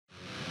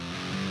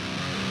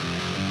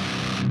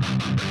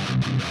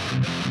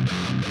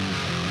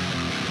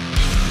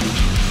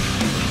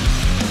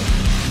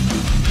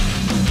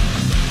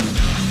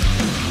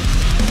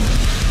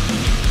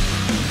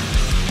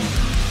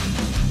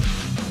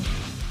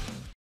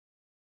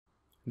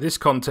This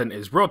content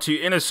is brought to you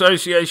in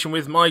association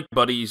with my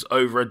buddies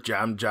over at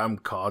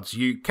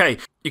JamJamCardsUK.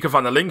 You can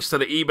find the links to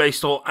the eBay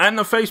store and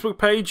the Facebook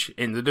page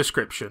in the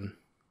description.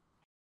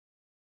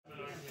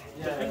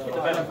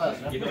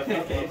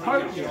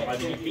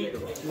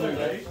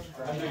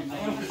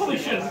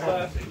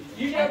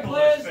 Yugioh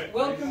players,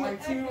 welcome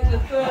to the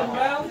third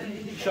round.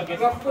 We've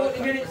got 40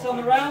 minutes on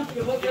the round.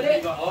 Good luck with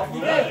it. Off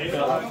you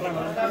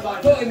go.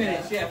 40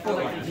 minutes, yeah,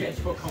 40 minutes.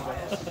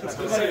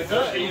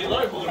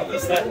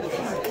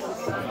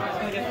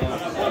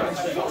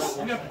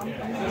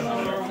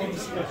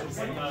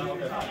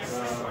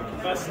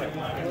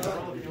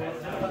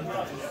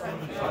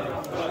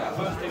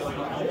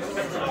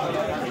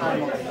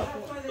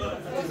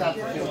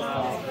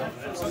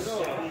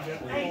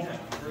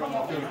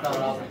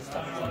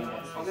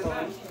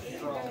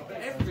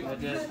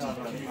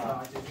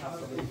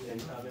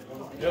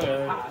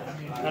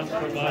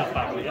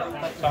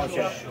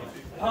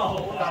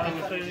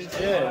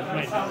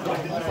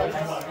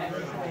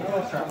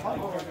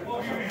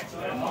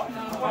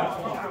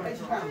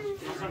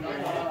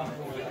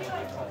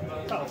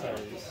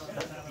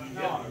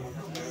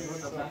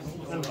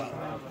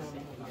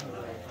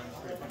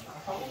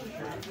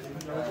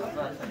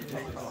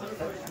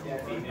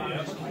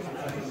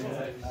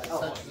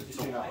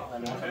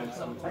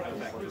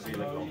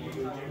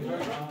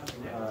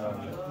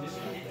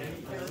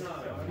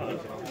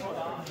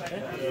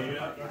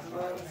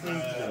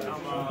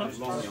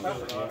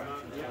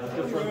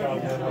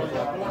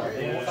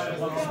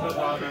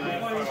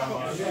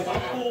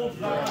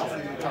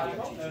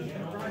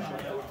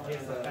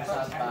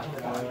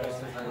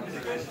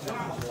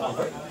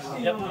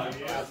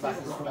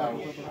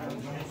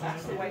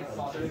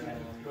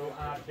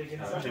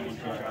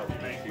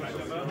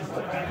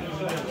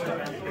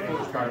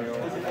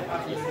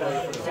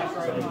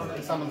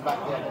 Someone's back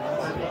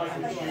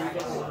there.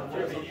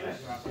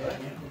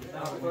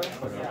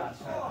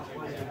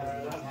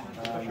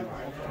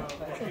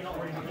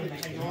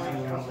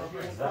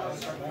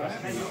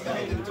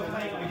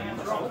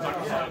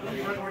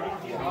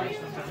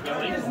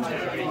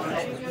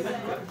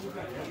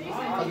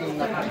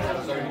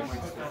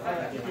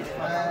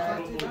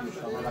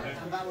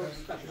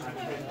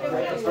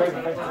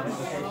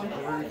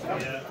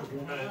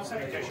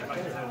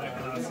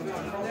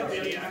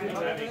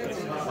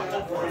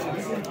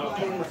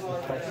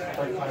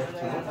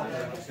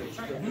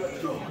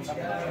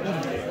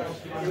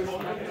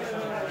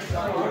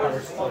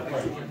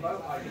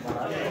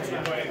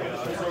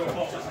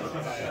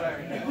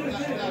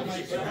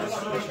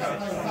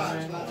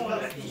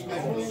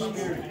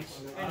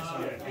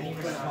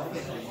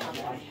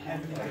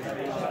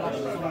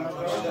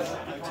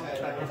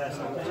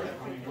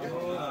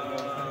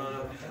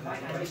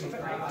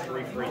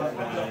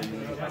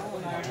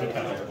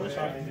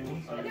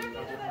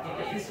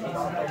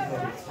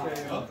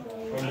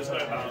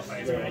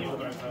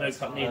 No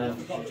cut needed,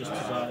 just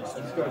desires.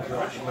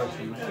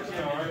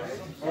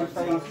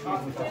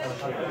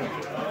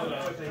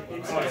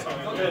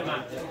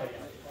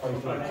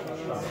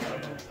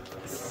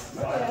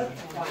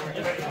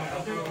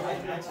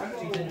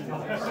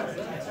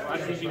 I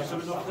think you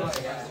some of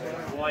this,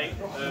 like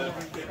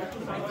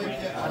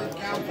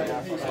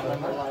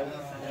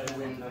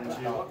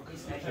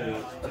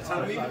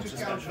So we can just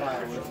go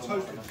for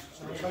tokens.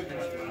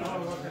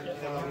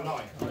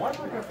 Why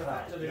do I go for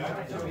that?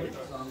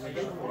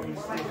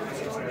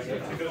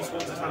 because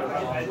what's the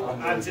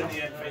time adds in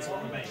the end based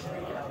on the main.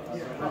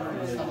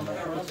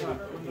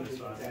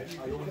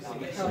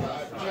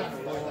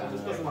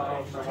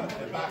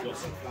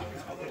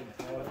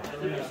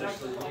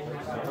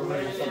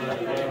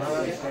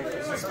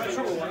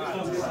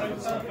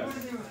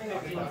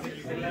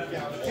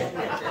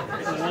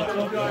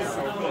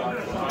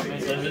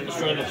 Does it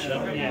destroy the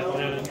ship?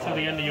 Yeah, until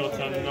the end of your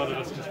turn, none of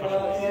us can special.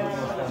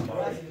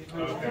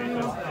 Okay,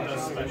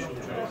 that's special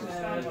choice.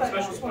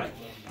 Special spike.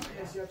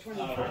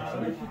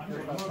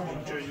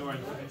 During your own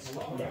phase.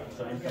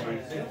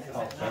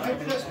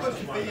 Maybe they're supposed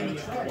to be in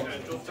the track.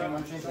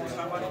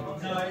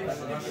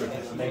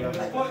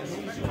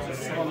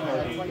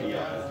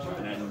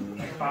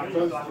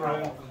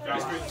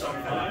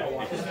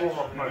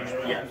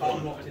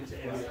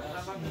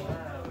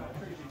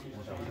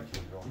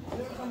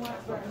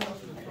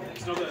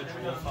 It's not going to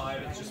trigger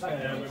 5, it's just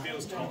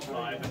reveals top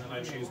 5 and then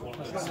I choose one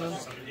of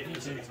those.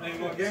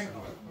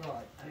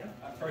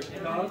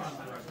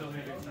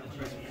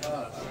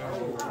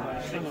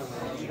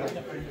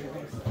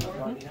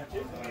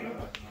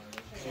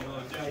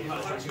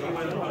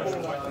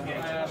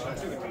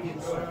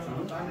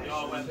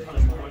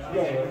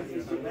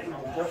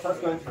 That's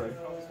going through.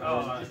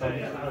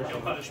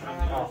 Your punishment.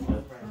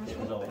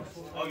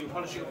 Oh, you're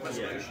punishing on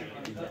resolution.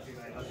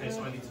 Okay,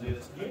 so I need to do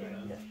this.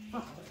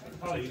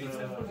 So you need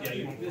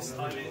to, this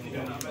time if you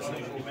don't have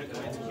resolution, you make the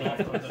way to keep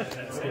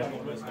on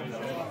the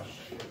resolution.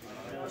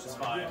 which is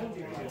fine.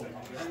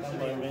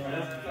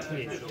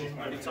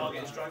 Only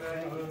target is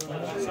Drago.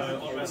 So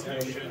on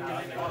resolution,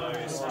 I can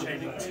close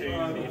chaining to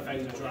the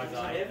effect of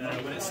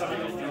Drago. When it's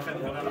summoned off the effect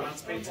of another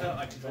Landspeeder,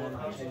 I can draw a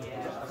card.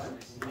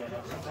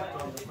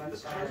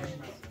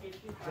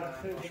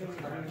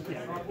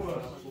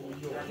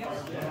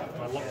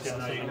 I locked in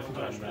now, you can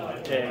conversion.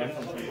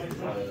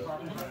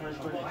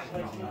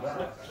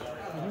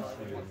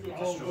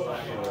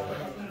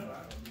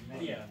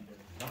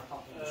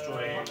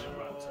 Destroy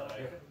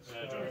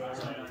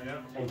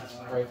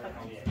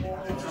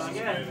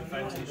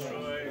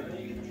destroy.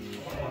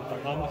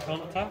 Bahama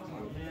can't attack?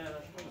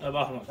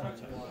 Bahama can't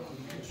attack.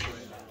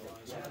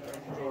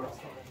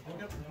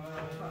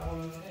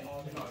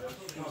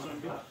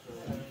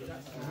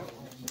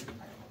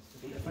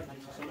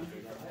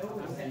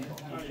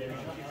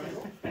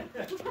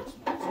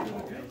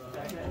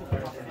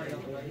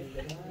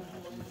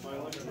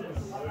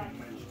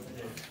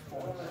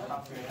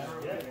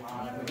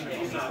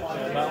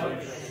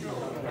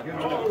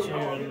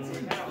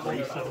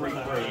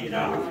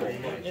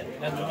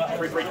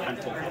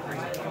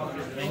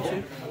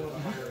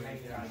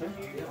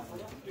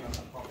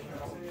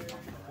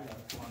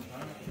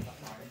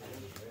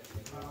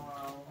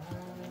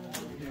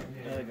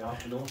 There we go.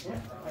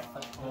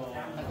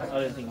 I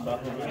didn't think about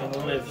him going to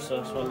live, so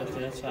that's why I left the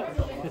attack.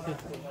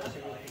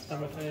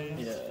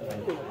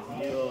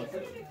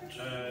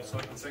 So I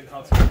can send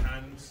cards to my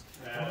hand,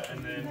 and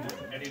then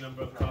any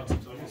number of cards up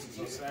to the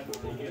distance I send,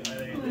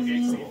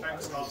 negates the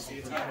effect, starts the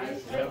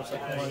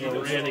attack.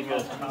 You're really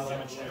good.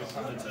 Damage to the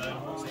turn,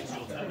 so it's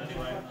your turn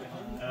anyway.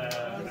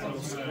 And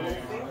also,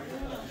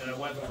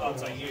 whatever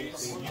cards I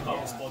use, you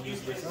can't respond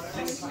using this.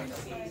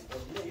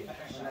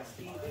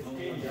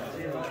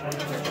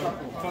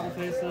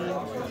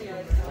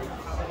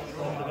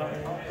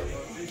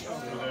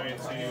 We're going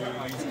to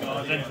use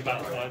Guardian.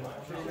 That's fine.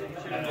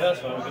 That's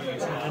fine. We're going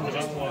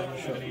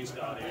to use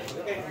Guardian.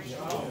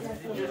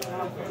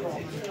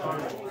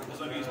 As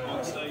long as you use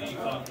Monster, you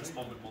can't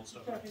respond with Monster.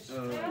 So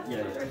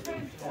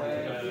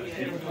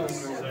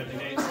it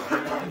negates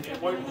it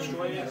won't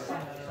destroy it,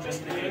 just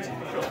negates it.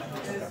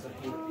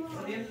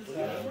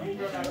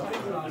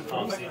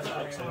 Enhance the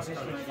attack, so it's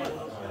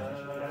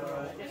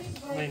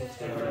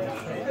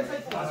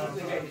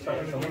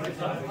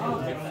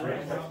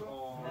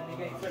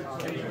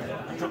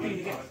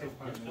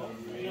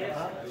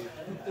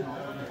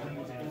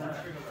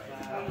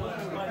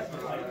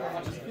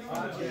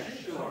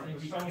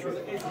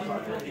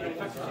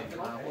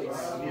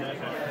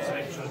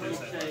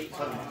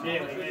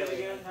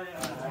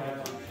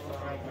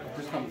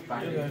Just comes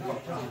back.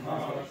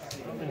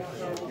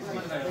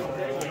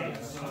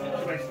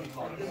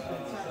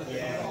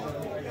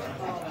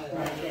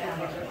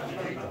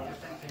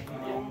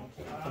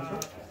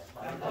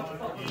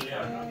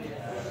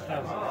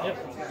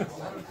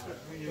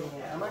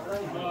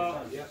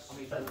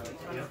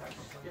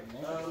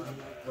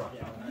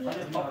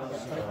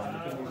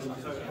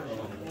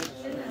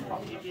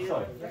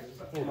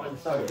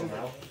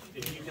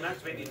 If you can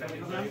activate the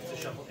effective move to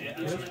shuffle it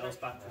and something else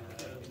back.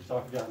 So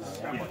I can do that now.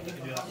 Yeah, you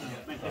can do that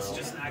now. It's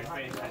just an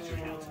activated effect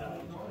during your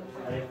turn.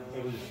 And it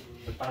was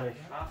the banish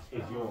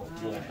is your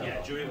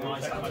Yeah, during my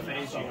time I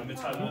phase, you can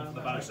return one from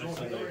the banish so it's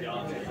in the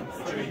yard.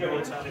 During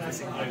your turn, if it's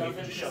in play, you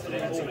can just shuffle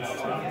it and something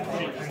else back.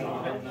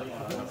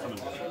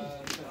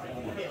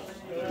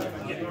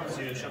 Yeah,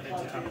 so you shuffle it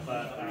to tap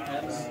that.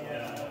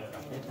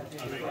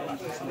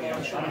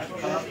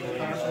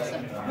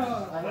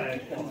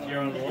 You're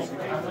on the wall.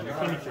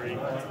 23.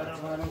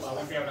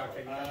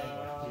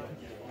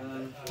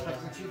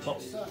 Top.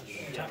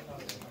 Tap.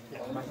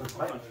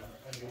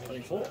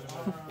 24.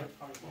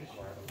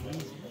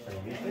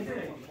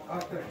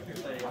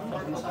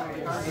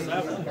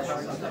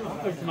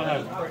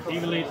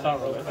 Evenly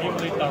thorough.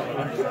 Evenly thorough.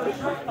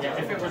 Yeah,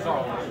 if it was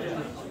all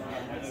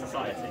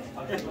society.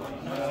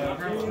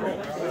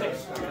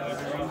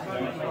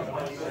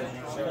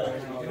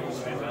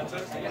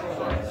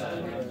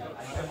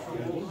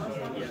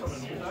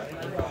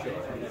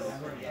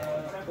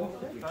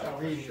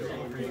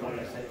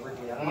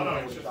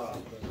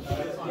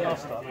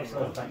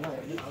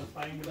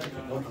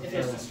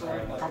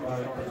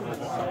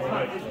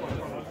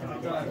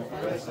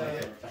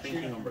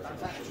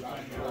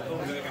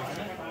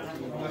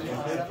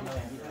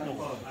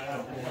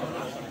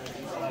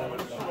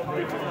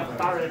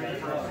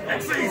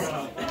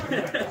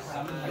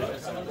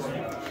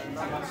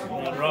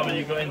 I'd rather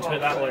you got into it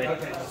that way.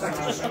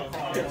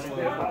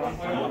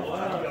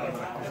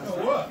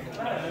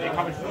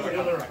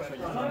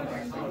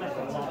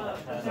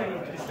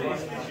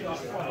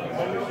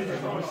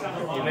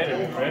 You made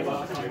it, right?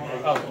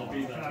 Oh.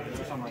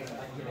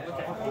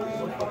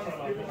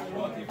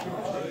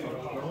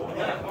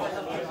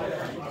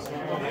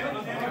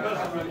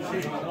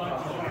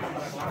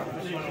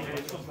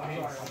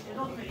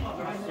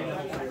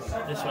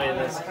 This way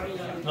there's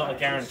not a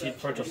guaranteed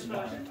Protoss in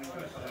your hand.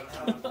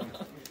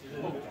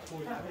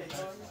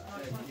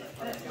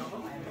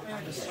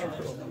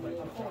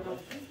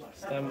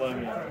 Stand by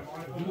me.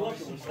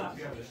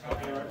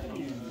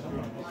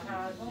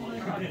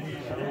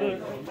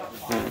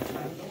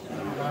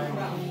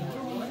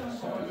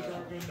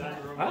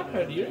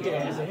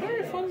 Yugioh is a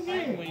very fun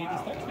game where you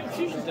just activate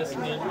Fusion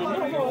Destiny and do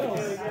not know what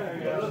else.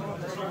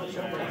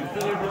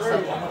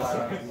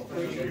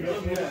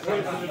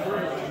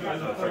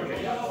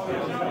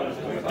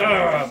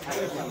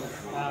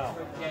 Wow.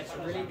 Yeah, it's a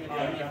really good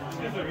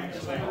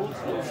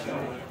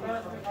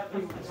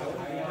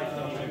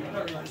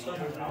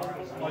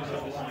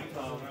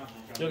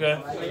You okay?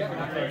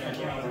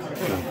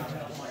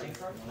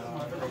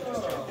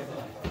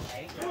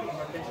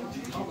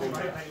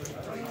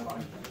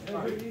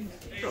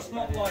 It's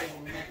not like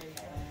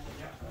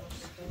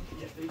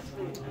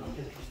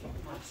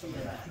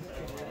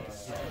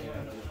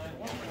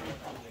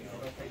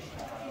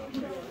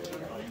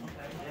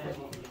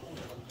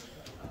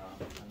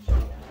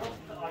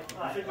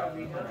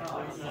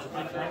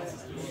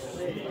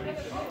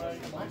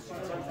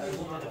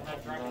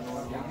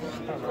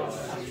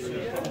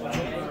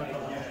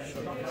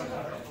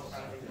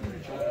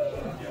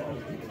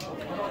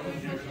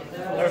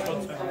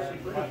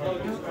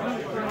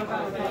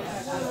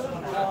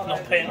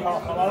Not paying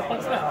half a lot of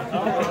points now.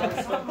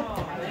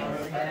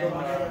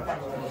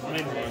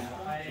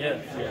 Yeah.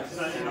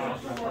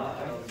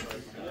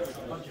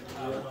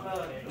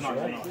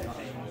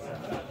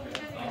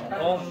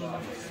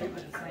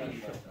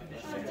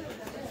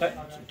 Effect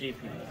DP.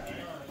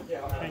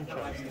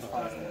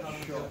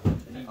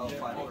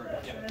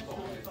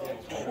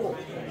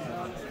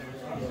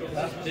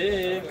 That's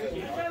big.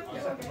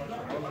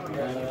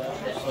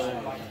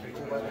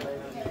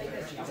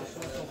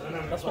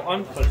 That's what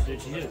I'm supposed to do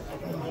to you.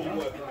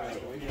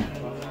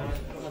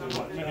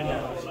 Maybe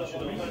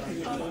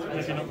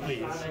not,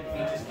 please.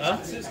 Huh?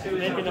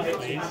 Maybe not,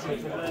 please.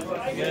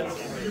 Good.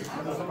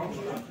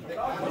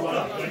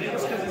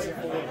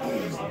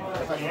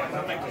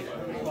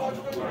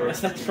 Yes,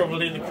 that's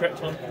probably the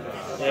correct one.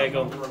 Yeah,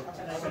 go on.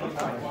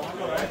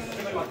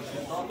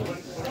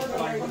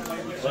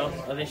 Well,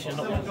 at least you're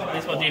not. At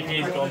least my DP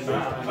is gone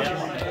now.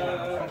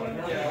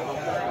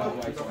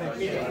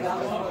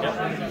 Yep.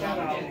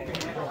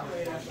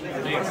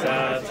 Big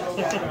sad.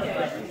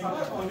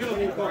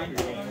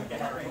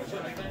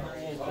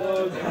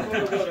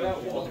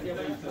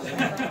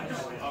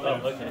 Oh,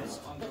 okay.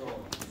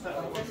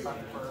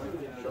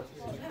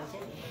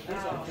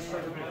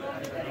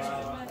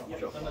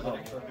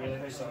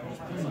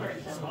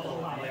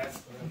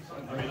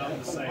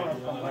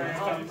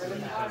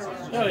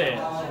 Oh yeah.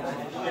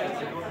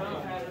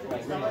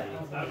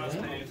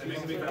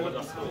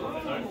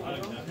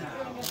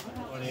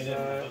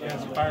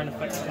 Yes, Baron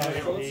effects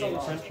target the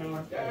central.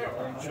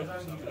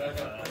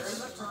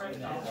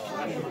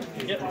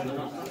 Yep.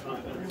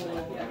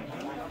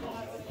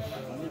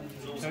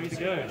 Tell you to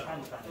go.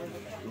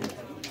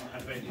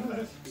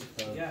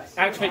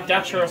 Activate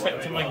dasher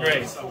effect in my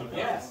grave.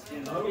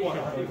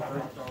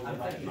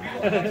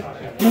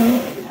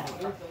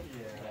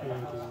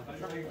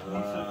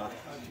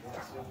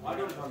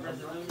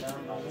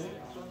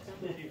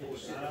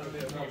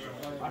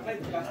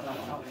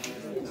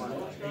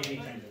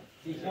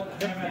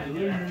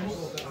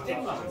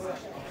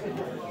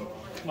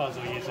 Might as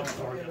well use it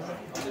for it.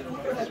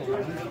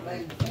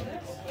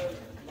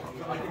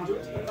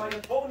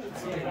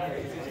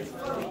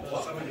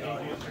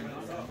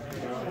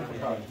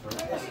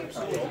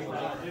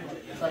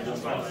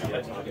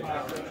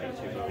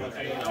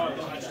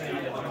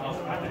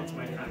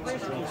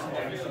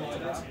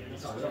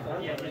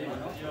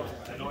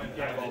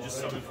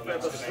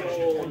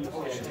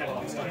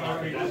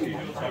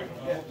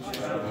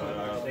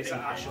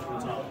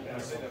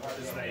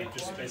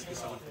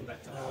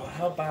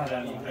 How bad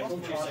am I?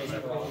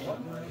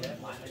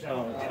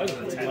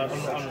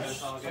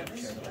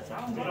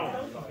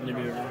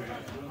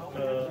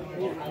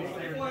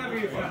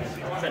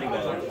 Pretty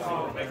well.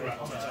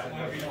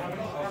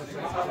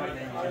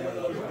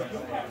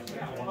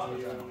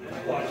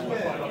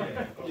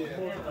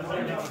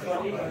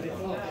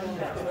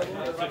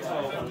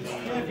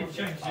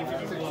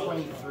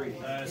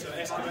 So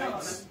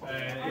estimates,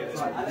 have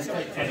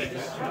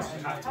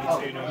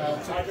to be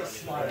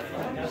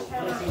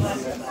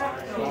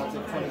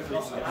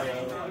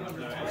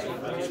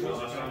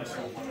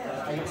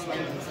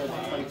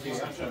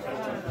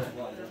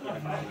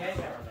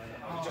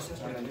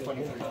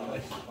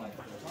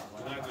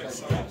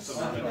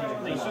 2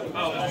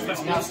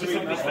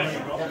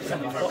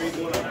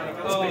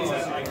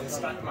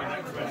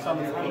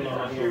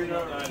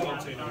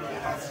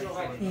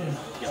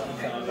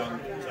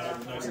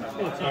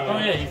 Oh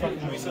yeah, you fucking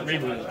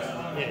reboot it.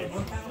 Yeah.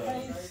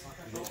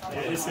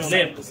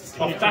 Live.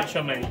 Off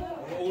Thatcher, mate.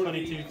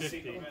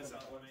 2250.